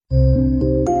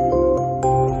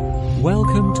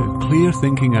Welcome to Clear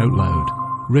Thinking Out Loud,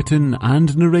 written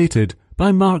and narrated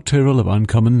by Mark Tyrrell of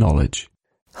Uncommon Knowledge.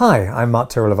 Hi, I'm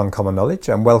Mark Tyrrell of Uncommon Knowledge,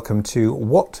 and welcome to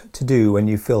What to Do When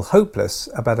You Feel Hopeless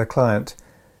About a Client.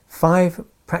 5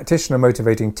 practitioner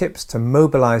motivating tips to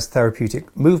mobilize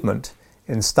therapeutic movement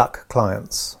in stuck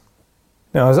clients.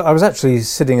 Now, I was actually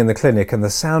sitting in the clinic and the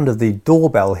sound of the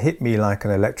doorbell hit me like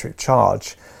an electric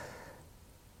charge.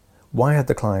 Why had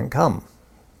the client come?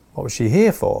 What was she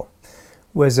here for?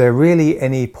 Was there really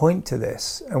any point to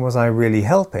this? And was I really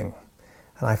helping?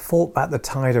 And I fought back the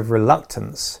tide of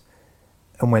reluctance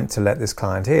and went to let this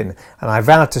client in. And I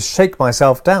vowed to shake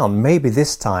myself down. Maybe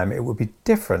this time it would be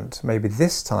different. Maybe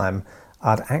this time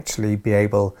I'd actually be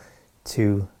able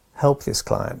to help this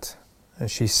client.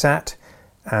 And she sat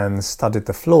and studied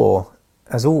the floor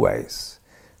as always.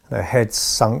 Her head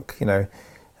sunk,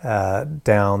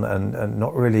 down and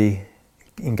not really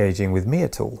engaging with me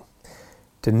at all.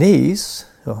 Denise,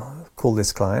 I'll call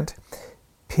this client,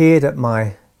 peered at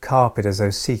my carpet as though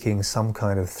seeking some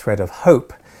kind of thread of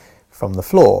hope from the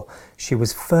floor. She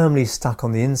was firmly stuck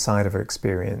on the inside of her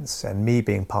experience, and me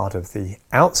being part of the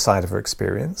outside of her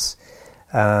experience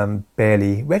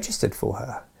barely registered for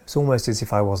her. It was almost as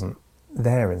if I wasn't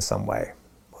there in some way,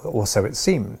 or so it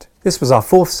seemed. This was our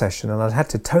 4th session, and I'd had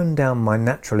to tone down my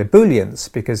natural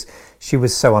ebullience because she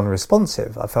was so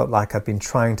unresponsive. I felt like I'd been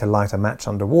trying to light a match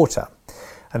underwater.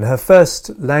 And her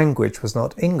first language was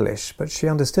not English, but she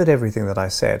understood everything that I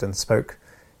said and spoke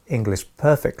English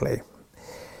perfectly.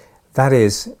 That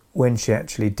is, when she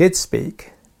actually did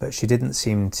speak, but she didn't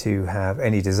seem to have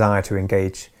any desire to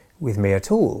engage with me at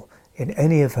all in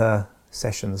any of her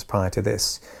sessions prior to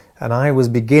this. And I was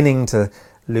beginning to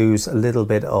lose a little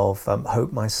bit of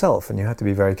hope myself, and you have to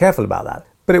be very careful about that.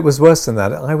 But it was worse than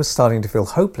that. I was starting to feel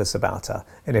hopeless about her.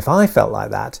 And if I felt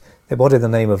like that, then what in the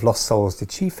name of lost souls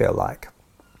did she feel like?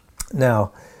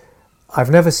 Now, I've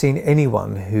never seen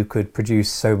anyone who could produce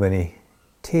so many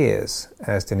tears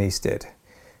as Denise did.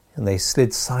 And they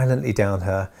slid silently down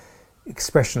her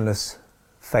expressionless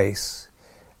face,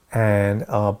 and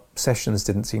our sessions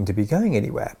didn't seem to be going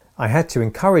anywhere. I had to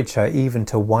encourage her even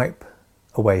to wipe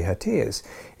away her tears.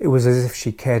 It was as if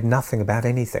she cared nothing about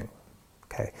anything.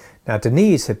 Okay. Now,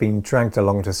 Denise had been dragged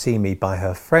along to see me by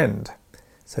her friend,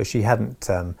 so she hadn't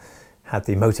had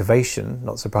the motivation,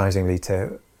 not surprisingly,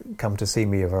 to come to see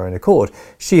me of her own accord.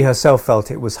 She herself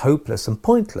felt it was hopeless and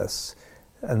pointless,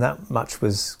 and that much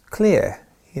was clear.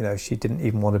 She didn't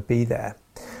even want to be there.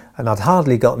 And I'd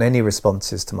hardly gotten any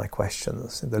responses to my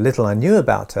questions. The little I knew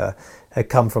about her had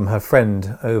come from her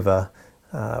friend over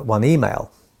one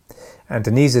email. And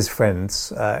Denise's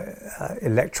friend's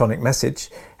electronic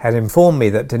message had informed me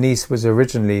that Denise was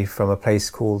originally from a place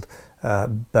called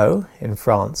Beau in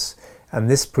France,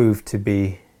 and this proved to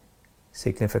be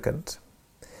significant.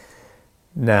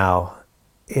 Now,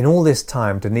 in all this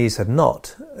time, Denise had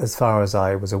not, as far as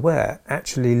I was aware,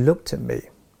 actually looked at me.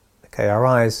 Okay, our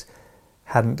eyes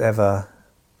hadn't ever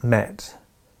met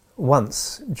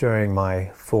once during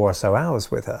my 4 or so hours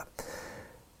with her.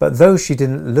 But though she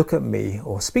didn't look at me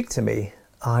or speak to me,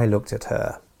 I looked at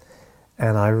her,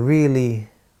 and I really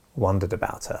wondered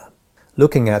about her.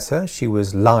 Looking at her, she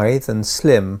was lithe and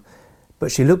slim, but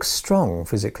she looked strong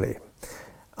physically.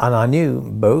 And I knew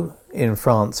Beau in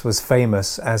France was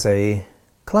famous as a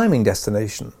climbing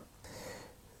destination.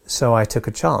 So I took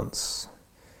a chance.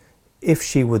 If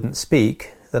she wouldn't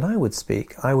speak, then I would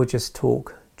speak. I would just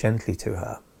talk gently to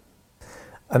her.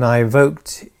 And I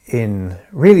evoked, in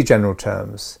really general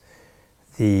terms,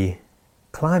 the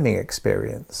climbing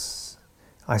experience.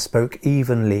 I spoke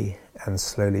evenly and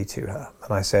slowly to her.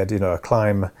 And I said, a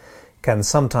climb can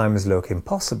sometimes look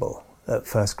impossible at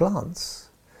first glance.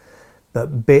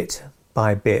 But bit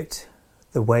by bit,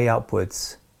 the way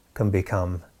upwards can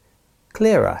become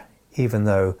clearer, even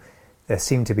though there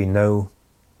seemed to be no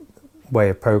way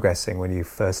of progressing when you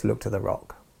first looked at the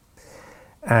rock.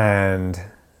 And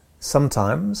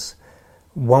sometimes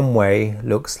one way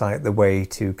looks like the way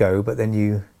to go, but then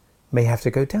you may have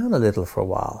to go down a little for a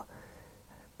while,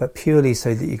 but purely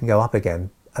so that you can go up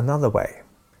again another way,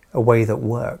 a way that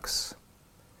works.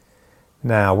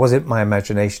 Now, was it my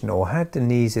imagination, or had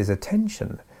Denise's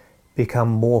attention become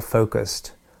more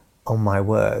focused on my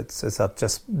words as I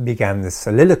just began this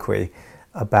soliloquy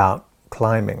about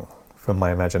climbing from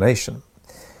my imagination?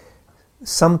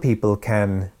 Some people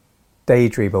can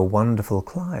daydream a wonderful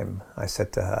climb, I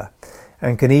said to her,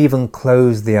 and can even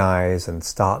close the eyes and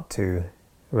start to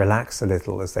relax a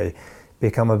little as they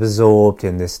become absorbed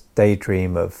in this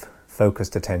daydream of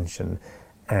focused attention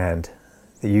and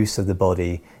the use of the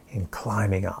body in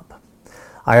climbing up.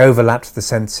 I overlapped the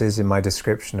senses in my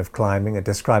description of climbing and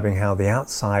describing how the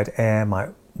outside air might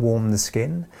warm the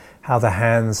skin, how the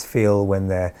hands feel when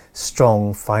they're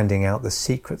strong, finding out the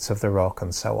secrets of the rock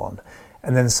and so on.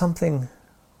 And then something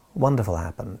wonderful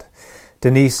happened.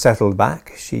 Denise settled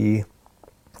back. She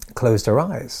closed her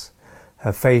eyes.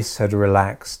 Her face had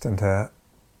relaxed and her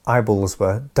eyeballs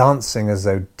were dancing as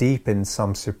though deep in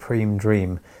some supreme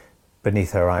dream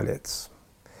beneath her eyelids.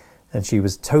 And she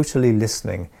was totally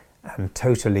listening and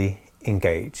totally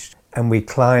engaged. And we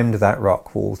climbed that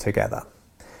rock wall together.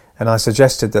 And I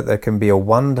suggested that there can be a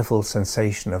wonderful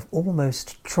sensation of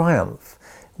almost triumph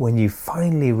when you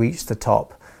finally reach the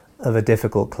top of a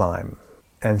difficult climb.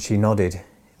 And she nodded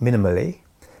minimally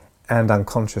and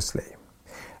unconsciously.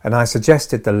 And I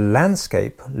suggested the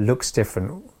landscape looks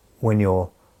different when you're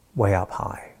way up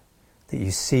high, that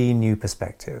you see new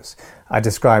perspectives. I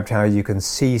described how you can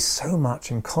see so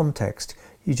much in context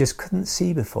you just couldn't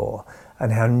see before,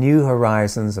 and how new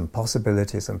horizons and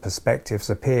possibilities and perspectives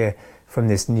appear from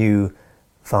this new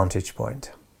vantage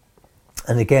point.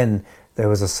 And again, there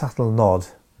was a subtle nod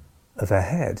of her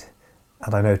head,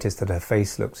 and I noticed that her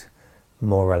face looked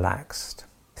more relaxed.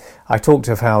 I talked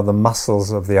of how the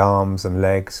muscles of the arms and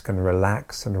legs can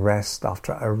relax and rest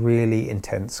after a really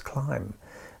intense climb,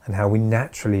 and how we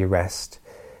naturally rest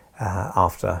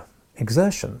after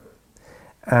exertion.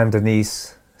 And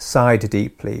Denise sighed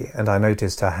deeply, and I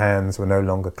noticed her hands were no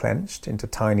longer clenched into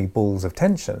tiny balls of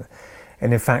tension,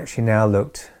 and in fact she now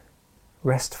looked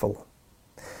restful.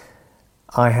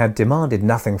 I had demanded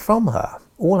nothing from her.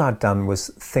 All I'd done was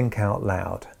think out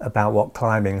loud about what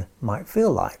climbing might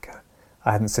feel like.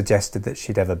 I hadn't suggested that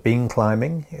she'd ever been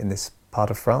climbing in this part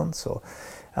of France or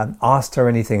asked her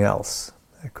anything else,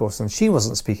 of course, and she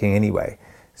wasn't speaking anyway,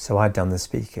 so I'd done the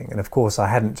speaking. And of course I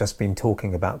hadn't just been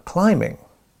talking about climbing.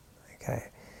 Okay,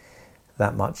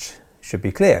 that much should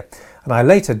be clear. And I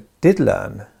later did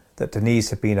learn that Denise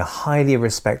had been a highly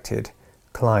respected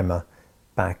climber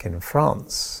back in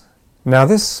France. Now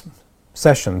this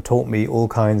session taught me all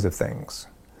kinds of things.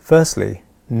 Firstly,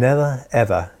 never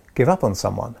ever give up on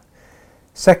someone.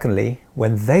 Secondly,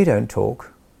 when they don't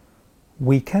talk,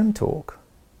 we can talk,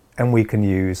 and we can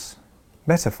use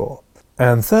metaphor.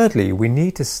 And thirdly, we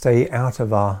need to stay out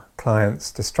of our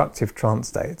clients' destructive trance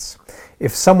states.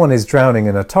 If someone is drowning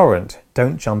in a torrent,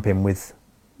 don't jump in with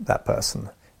that person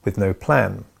with no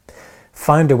plan.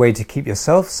 Find a way to keep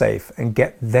yourself safe and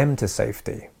get them to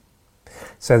safety.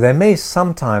 So there may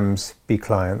sometimes be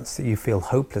clients that you feel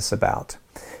hopeless about.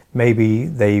 Maybe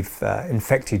they've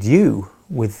infected you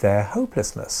with their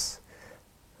hopelessness.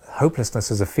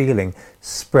 Hopelessness as a feeling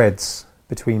spreads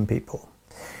between people.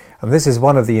 And this is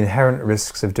one of the inherent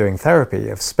risks of doing therapy,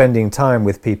 of spending time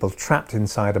with people trapped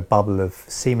inside a bubble of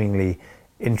seemingly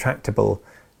intractable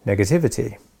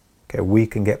negativity. Okay, we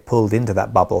can get pulled into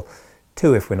that bubble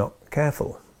too if we're not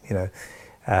careful.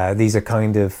 These are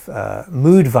kind of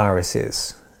mood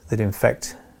viruses that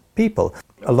infect people.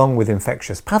 Along with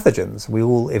infectious pathogens, we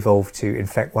all evolved to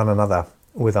infect one another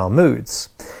with our moods.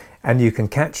 And you can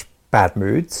catch bad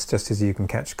moods just as you can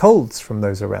catch colds from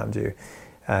those around you,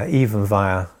 even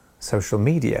via social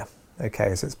media,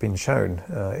 as it's been shown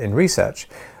in research.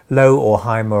 Low or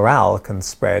high morale can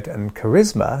spread, and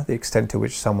charisma, the extent to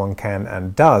which someone can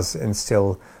and does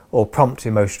instill or prompt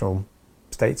emotional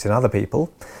states in other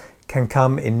people, can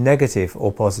come in negative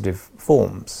or positive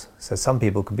forms. So some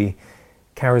people can be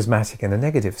charismatic in a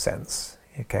negative sense,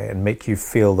 and make you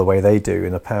feel the way they do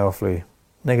in a powerfully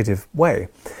negative way.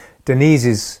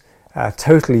 Denise's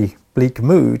totally bleak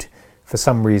mood, for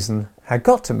some reason, had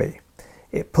got to me.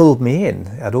 It pulled me in.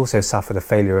 I'd also suffered a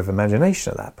failure of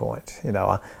imagination at that point.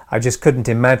 I just couldn't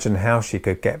imagine how she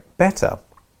could get better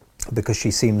because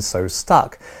she seemed so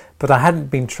stuck. But I hadn't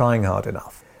been trying hard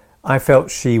enough. I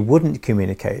felt she wouldn't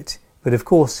communicate, but of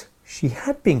course she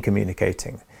had been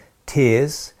communicating.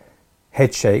 Tears,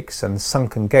 head shakes and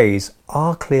sunken gaze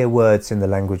are clear words in the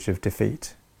language of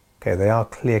defeat. They are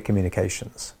clear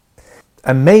communications.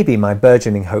 And maybe my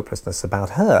burgeoning hopelessness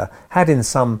about her had in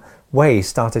some way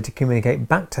started to communicate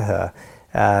back to her,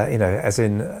 as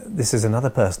in, this is another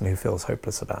person who feels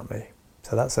hopeless about me.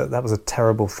 So that was a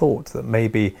terrible thought, that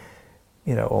maybe,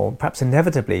 or perhaps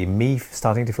inevitably, me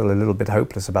starting to feel a little bit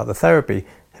hopeless about the therapy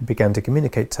had begun to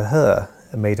communicate to her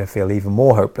and made her feel even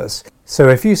more hopeless. So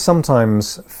if you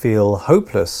sometimes feel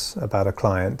hopeless about a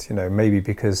client, maybe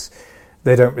because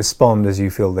they don't respond as you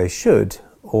feel they should,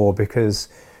 or because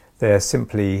they're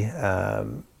simply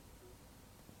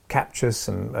captious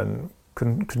and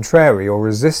contrary or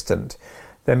resistant,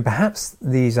 then perhaps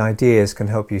these ideas can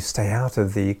help you stay out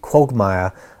of the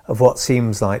quagmire of what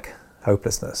seems like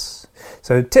hopelessness.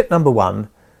 So tip number 1,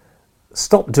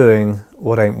 stop doing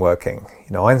what ain't working.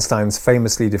 Einstein's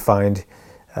famously defined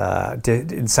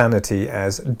insanity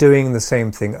as doing the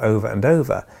same thing over and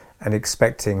over and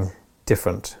expecting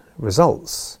different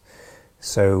results.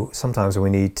 So sometimes we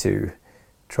need to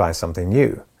try something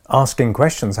new. Asking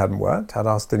questions hadn't worked. I'd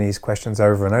asked Denise questions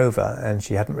over and over and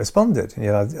she hadn't responded. And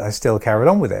yet I still carried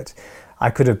on with it. I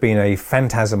could have been a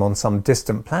phantasm on some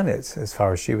distant planet as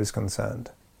far as she was concerned.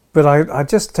 But I'd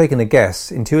just taken a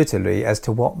guess intuitively as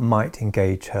to what might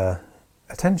engage her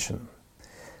attention.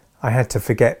 I had to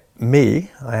forget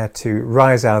me. I had to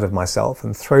rise out of myself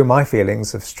and throw my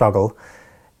feelings of struggle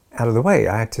out of the way.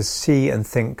 I had to see and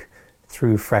think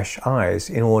through fresh eyes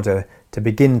in order to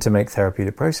begin to make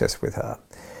therapeutic process with her.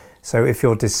 So if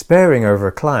you're despairing over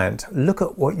a client, look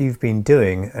at what you've been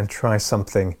doing and try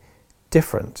something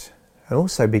different. And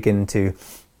also begin to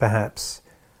perhaps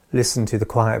listen to the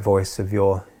quiet voice of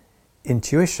your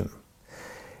intuition.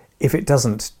 If it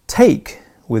doesn't take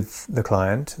with the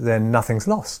client, then nothing's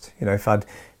lost. If I'd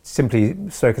simply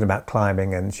spoken about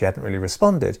climbing and she hadn't really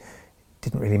responded, it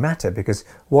didn't really matter because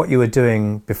what you were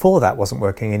doing before that wasn't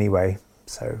working anyway,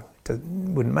 so it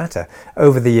wouldn't matter.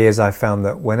 Over the years, I've found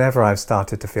that whenever I've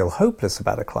started to feel hopeless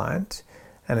about a client,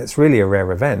 and it's really a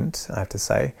rare event, I have to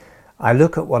say, I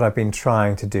look at what I've been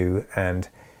trying to do and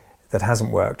that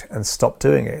hasn't worked and stop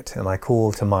doing it, and I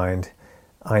call to mind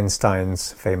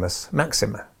Einstein's famous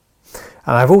maxim.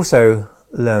 And I've also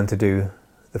learned to do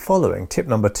the following. Tip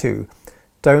number 2,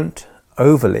 don't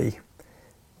overly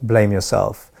blame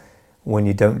yourself when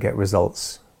you don't get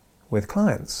results with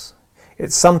clients.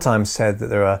 It's sometimes said that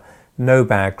there are no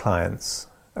bad clients,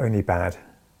 only bad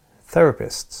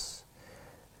therapists.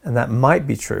 And that might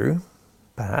be true,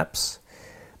 perhaps,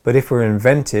 but if we're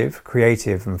inventive,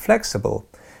 creative and flexible,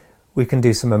 we can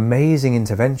do some amazing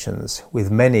interventions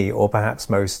with many or perhaps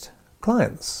most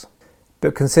clients.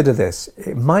 But consider this,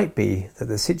 it might be that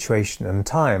the situation and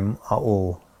time are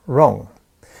all wrong.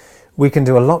 We can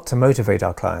do a lot to motivate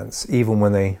our clients, even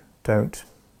when they don't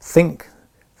think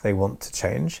they want to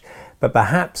change, but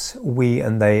perhaps we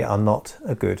and they are not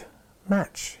a good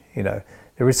match.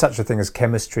 There is such a thing as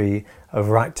chemistry of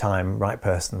right time, right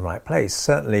person, right place.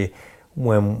 Certainly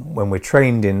when we're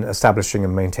trained in establishing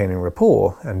and maintaining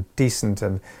rapport and decent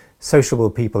and sociable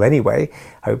people anyway,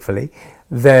 hopefully,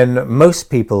 then most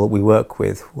people we work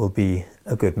with will be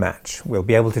a good match. We'll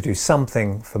be able to do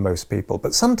something for most people.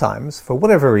 But sometimes, for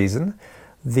whatever reason,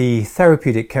 the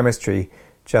therapeutic chemistry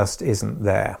just isn't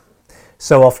there.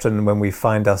 So often when we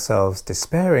find ourselves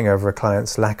despairing over a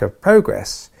client's lack of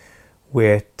progress,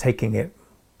 we're taking it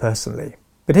personally.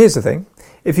 But here's the thing,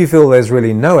 if you feel there's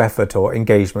really no effort or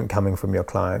engagement coming from your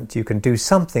client, you can do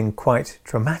something quite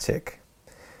dramatic.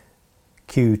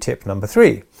 Cue tip number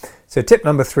 3. So tip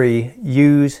number 3,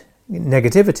 use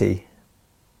negativity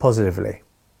positively.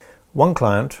 One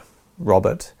client,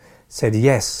 Robert, said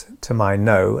yes to my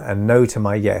no and no to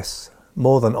my yes,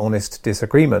 more than honest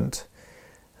disagreement.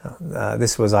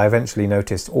 This was, I eventually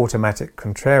noticed, automatic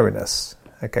contrariness.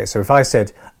 Okay, so if I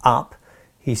said up,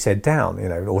 he said down,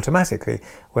 automatically.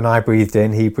 When I breathed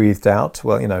in, he breathed out.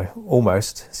 Well,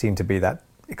 almost seemed to be that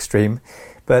extreme.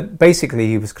 But basically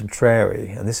he was contrary,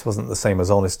 and this wasn't the same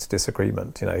as honest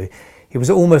disagreement. He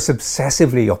was almost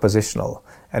obsessively oppositional,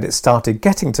 and it started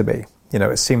getting to me.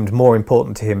 It seemed more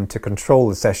important to him to control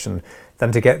the session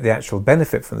than to get the actual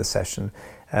benefit from the session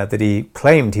that he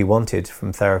claimed he wanted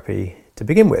from therapy to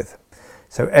begin with.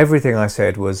 So everything I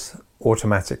said was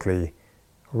automatically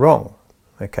wrong.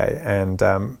 Okay, and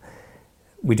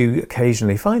we do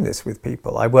occasionally find this with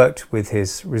people. I worked with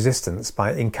his resistance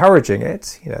by encouraging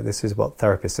it. This is what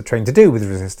therapists are trained to do with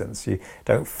resistance. You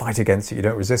don't fight against it, you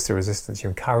don't resist the resistance, you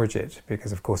encourage it,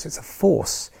 because of course it's a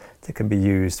force that can be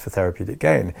used for therapeutic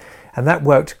gain. And that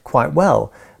worked quite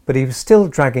well, but he was still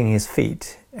dragging his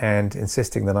feet and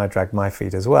insisting that I drag my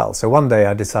feet as well. So one day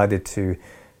I decided to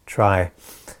try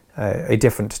a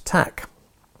different tack.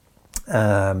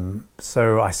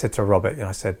 So I said to Robert,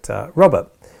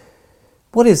 Robert,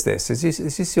 what is this? Is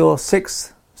this your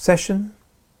 6th session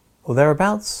or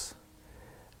thereabouts?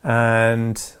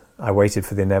 And I waited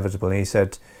for the inevitable, and he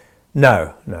said,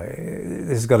 no, this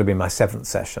has got to be my 7th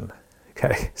session.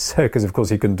 Okay, so because of course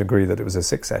he couldn't agree that it was a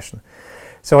 6th session.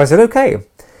 So I said, okay,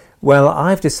 well,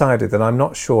 I've decided that I'm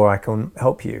not sure I can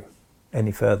help you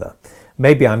any further.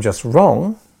 Maybe I'm just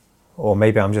wrong, or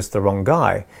maybe I'm just the wrong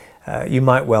guy. You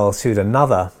might well suit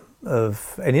another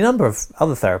of any number of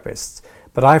other therapists,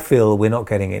 but I feel we're not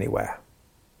getting anywhere.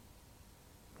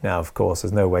 Now, of course,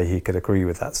 there's no way he could agree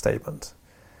with that statement.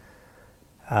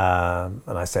 And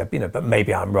I said, but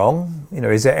maybe I'm wrong.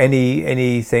 Is there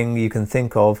anything you can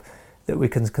think of that we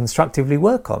can constructively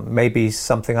work on? Maybe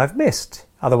something I've missed.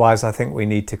 Otherwise, I think we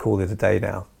need to call it a day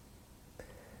now.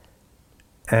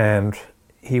 And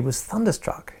he was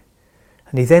thunderstruck.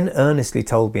 And he then earnestly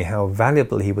told me how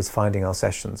valuable he was finding our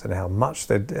sessions and how much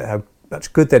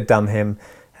good they'd done him,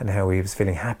 and how he was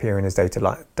feeling happier in his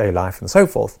day-to-day life and so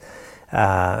forth.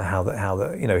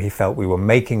 He felt we were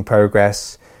making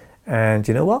progress. And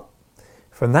you know what?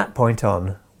 From that point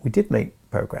on, we did make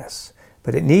progress,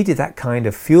 but it needed that kind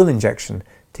of fuel injection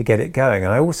to get it going.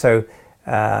 And I also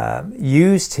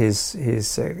used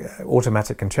his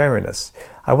automatic contrariness.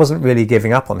 I wasn't really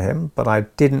giving up on him, but I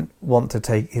didn't want to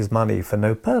take his money for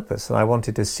no purpose, and I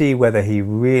wanted to see whether he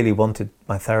really wanted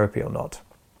my therapy or not.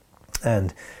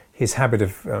 And his habit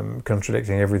of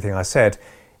contradicting everything I said,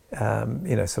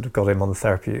 sort of got him on the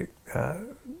therapy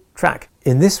track.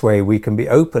 In this way, we can be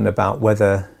open about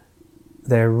whether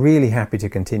they're really happy to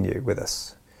continue with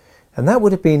us. And that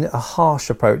would have been a harsh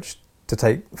approach to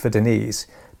take for Denise,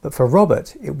 but for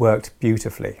Robert, it worked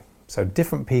beautifully. So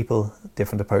different people,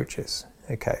 different approaches.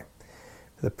 Okay.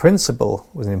 The principle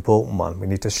was an important one. We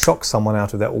need to shock someone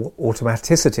out of their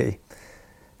automaticity.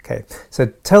 Okay. So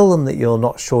tell them that you're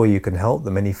not sure you can help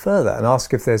them any further, and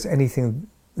ask if there's anything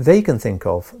they can think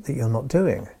of that you're not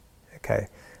doing. Okay.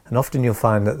 And often you'll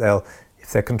find that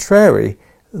if they're contrary,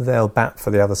 they'll bat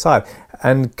for the other side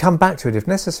and come back to it if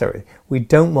necessary. We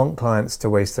don't want clients to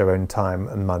waste their own time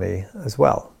and money as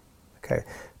well. Okay.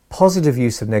 Positive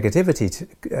use of negativity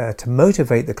to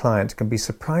motivate the client can be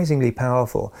surprisingly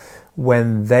powerful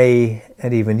when they,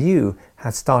 and even you,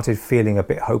 had started feeling a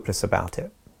bit hopeless about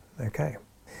it. Okay.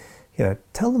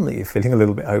 Tell them that you're feeling a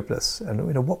little bit hopeless,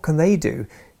 and what can they do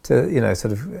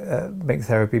to make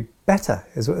therapy better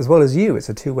as well as you. It's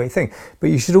a two-way thing. But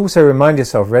you should also remind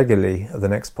yourself regularly of the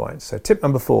next point. So tip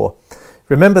number 4,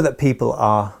 remember that people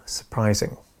are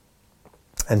surprising.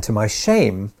 And to my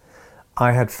shame,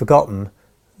 I had forgotten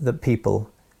that people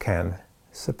can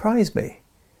surprise me.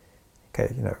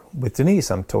 Okay, with Denise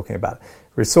I'm talking about.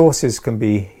 Resources can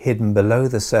be hidden below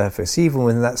the surface, even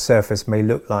when that surface may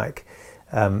look like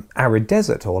arid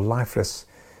desert or lifeless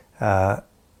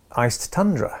iced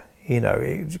tundra,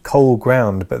 cold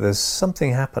ground, but there's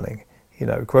something happening.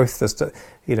 Growth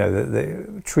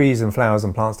the trees and flowers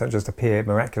and plants don't just appear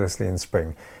miraculously in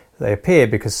spring. They appear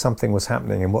because something was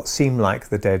happening in what seemed like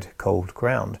the dead, cold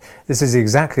ground. This is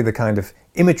exactly the kind of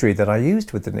imagery that I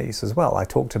used with Denise as well. I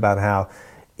talked about how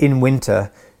in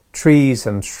winter trees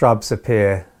and shrubs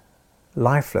appear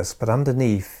lifeless, but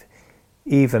underneath,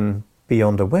 even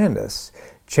beyond awareness,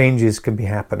 changes can be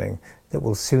happening that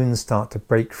will soon start to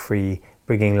break free,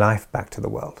 bringing life back to the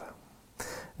world.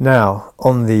 Now,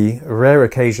 on the rare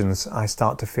occasions I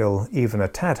start to feel even a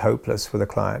tad hopeless with a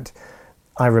client,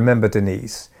 I remember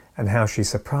Denise and how she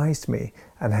surprised me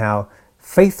and how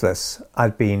faithless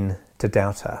I'd been to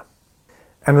doubt her.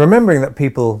 And remembering that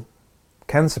people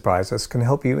can surprise us can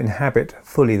help you inhabit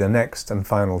fully the next and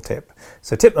final tip.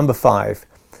 So tip number 5,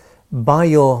 by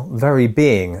your very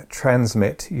being,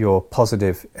 transmit your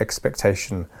positive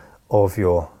expectation of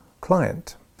your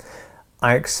client.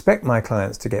 I expect my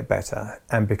clients to get better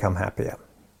and become happier.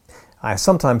 I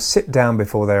sometimes sit down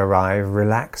before they arrive,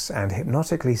 relax, and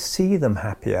hypnotically see them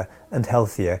happier and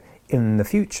healthier in the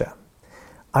future.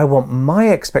 I want my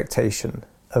expectation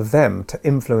of them to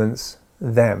influence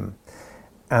them,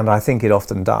 and I think it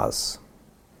often does.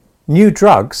 New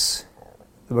drugs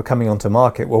that were coming onto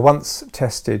market were once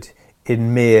tested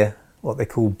in mere what they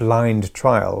call blind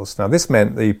trials. Now this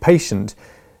meant the patient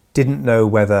didn't know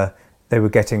whether they were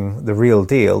getting the real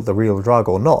deal, the real drug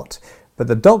or not, but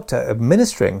the doctor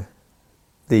administering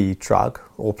the drug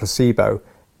or placebo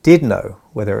did know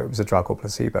whether it was a drug or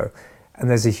placebo. And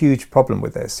there's a huge problem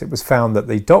with this. It was found that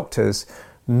the doctor's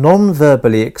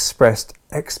non-verbally expressed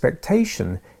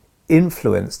expectation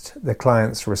influenced the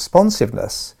client's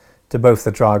responsiveness to both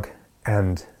the drug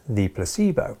and the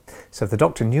placebo. So if the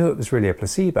doctor knew it was really a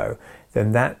placebo,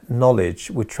 then that knowledge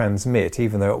would transmit,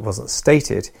 even though it wasn't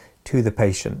stated, to the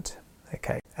patient,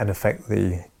 and affect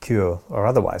the cure or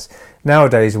otherwise.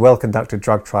 Nowadays, well-conducted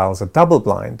drug trials are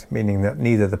double-blind, meaning that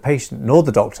neither the patient nor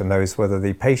the doctor knows whether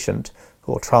the patient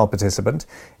or trial participant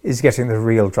is getting the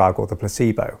real drug or the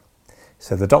placebo.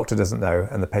 So the doctor doesn't know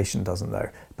and the patient doesn't know,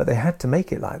 but they had to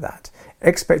make it like that.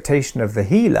 Expectation of the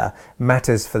healer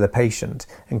matters for the patient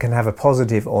and can have a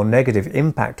positive or negative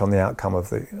impact on the outcome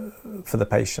for the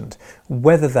patient,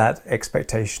 whether that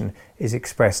expectation is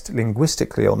expressed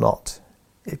linguistically or not.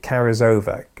 It carries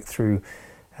over through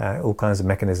all kinds of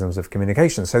mechanisms of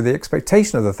communication. So the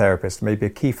expectation of the therapist may be a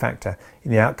key factor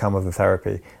in the outcome of the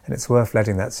therapy, and it's worth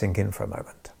letting that sink in for a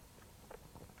moment.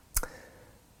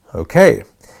 Okay.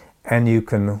 And you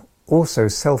can also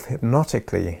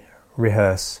self-hypnotically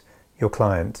rehearse your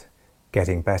client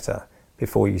getting better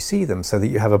before you see them, so that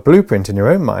you have a blueprint in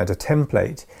your own mind, a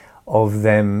template of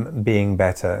them being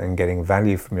better and getting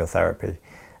value from your therapy,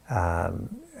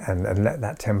 and let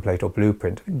that template or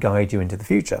blueprint guide you into the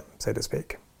future, so to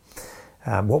speak.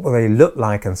 What will they look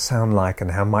like and sound like,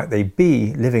 and how might they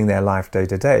be living their life day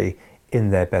to day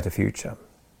in their better future?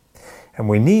 And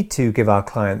we need to give our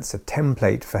clients a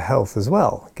template for health as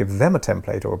well, give them a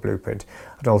template or a blueprint,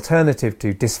 an alternative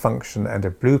to dysfunction and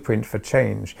a blueprint for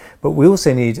change. But we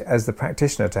also need, as the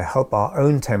practitioner, to help our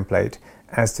own template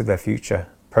as to their future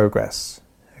progress.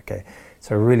 Okay,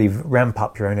 so really ramp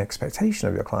up your own expectation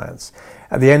of your clients.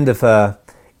 At the end of her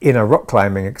inner rock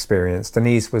climbing experience,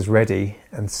 Denise was ready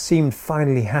and seemed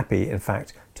finally happy, in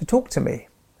fact, to talk to me.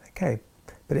 Okay,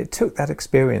 but it took that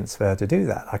experience for her to do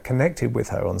that. I connected with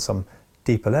her on some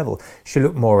deeper level. She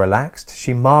looked more relaxed.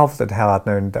 She marvelled at how I'd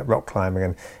known that rock climbing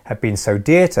and had been so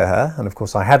dear to her, and of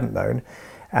course I hadn't known,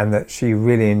 and that she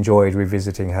really enjoyed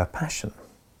revisiting her passion.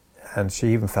 And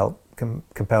she even felt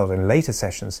compelled in later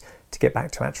sessions to get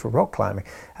back to actual rock climbing,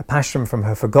 a passion from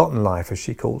her forgotten life, as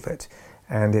she called it,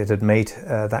 and it had made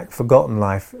that forgotten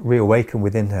life reawaken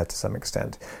within her to some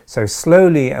extent. So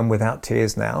slowly and without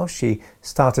tears now, she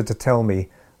started to tell me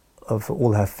of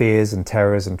all her fears and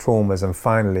terrors and traumas, and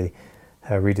finally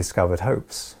her rediscovered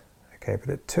hopes. Okay, but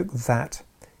it took that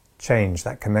change,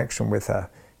 that connection with her,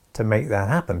 to make that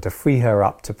happen, to free her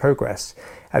up to progress.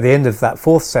 At the end of that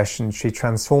fourth session, she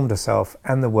transformed herself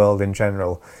and the world in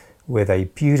general with a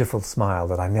beautiful smile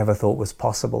that I never thought was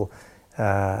possible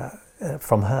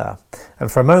from her.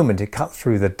 And for a moment, it cut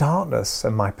through the darkness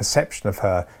and my perception of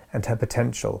her and her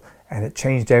potential, and it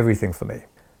changed everything for me.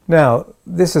 Now,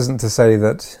 this isn't to say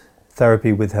that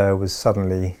therapy with her was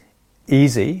suddenly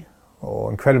easy or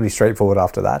incredibly straightforward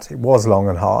after that. It was long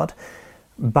and hard,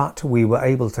 but we were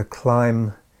able to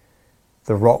climb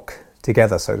the rock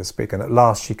together, so to speak, and at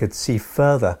last she could see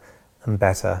further and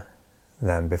better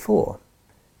than before.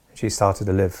 She started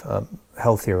to live a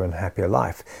healthier and happier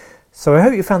life. So I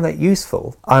hope you found that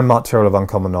useful. I'm Mark Tyrrell of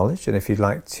Uncommon Knowledge, and if you'd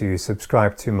like to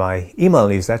subscribe to my email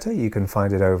newsletter, you can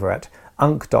find it over at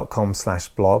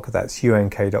unk.com/blog. That's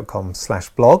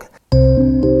unk.com/blog.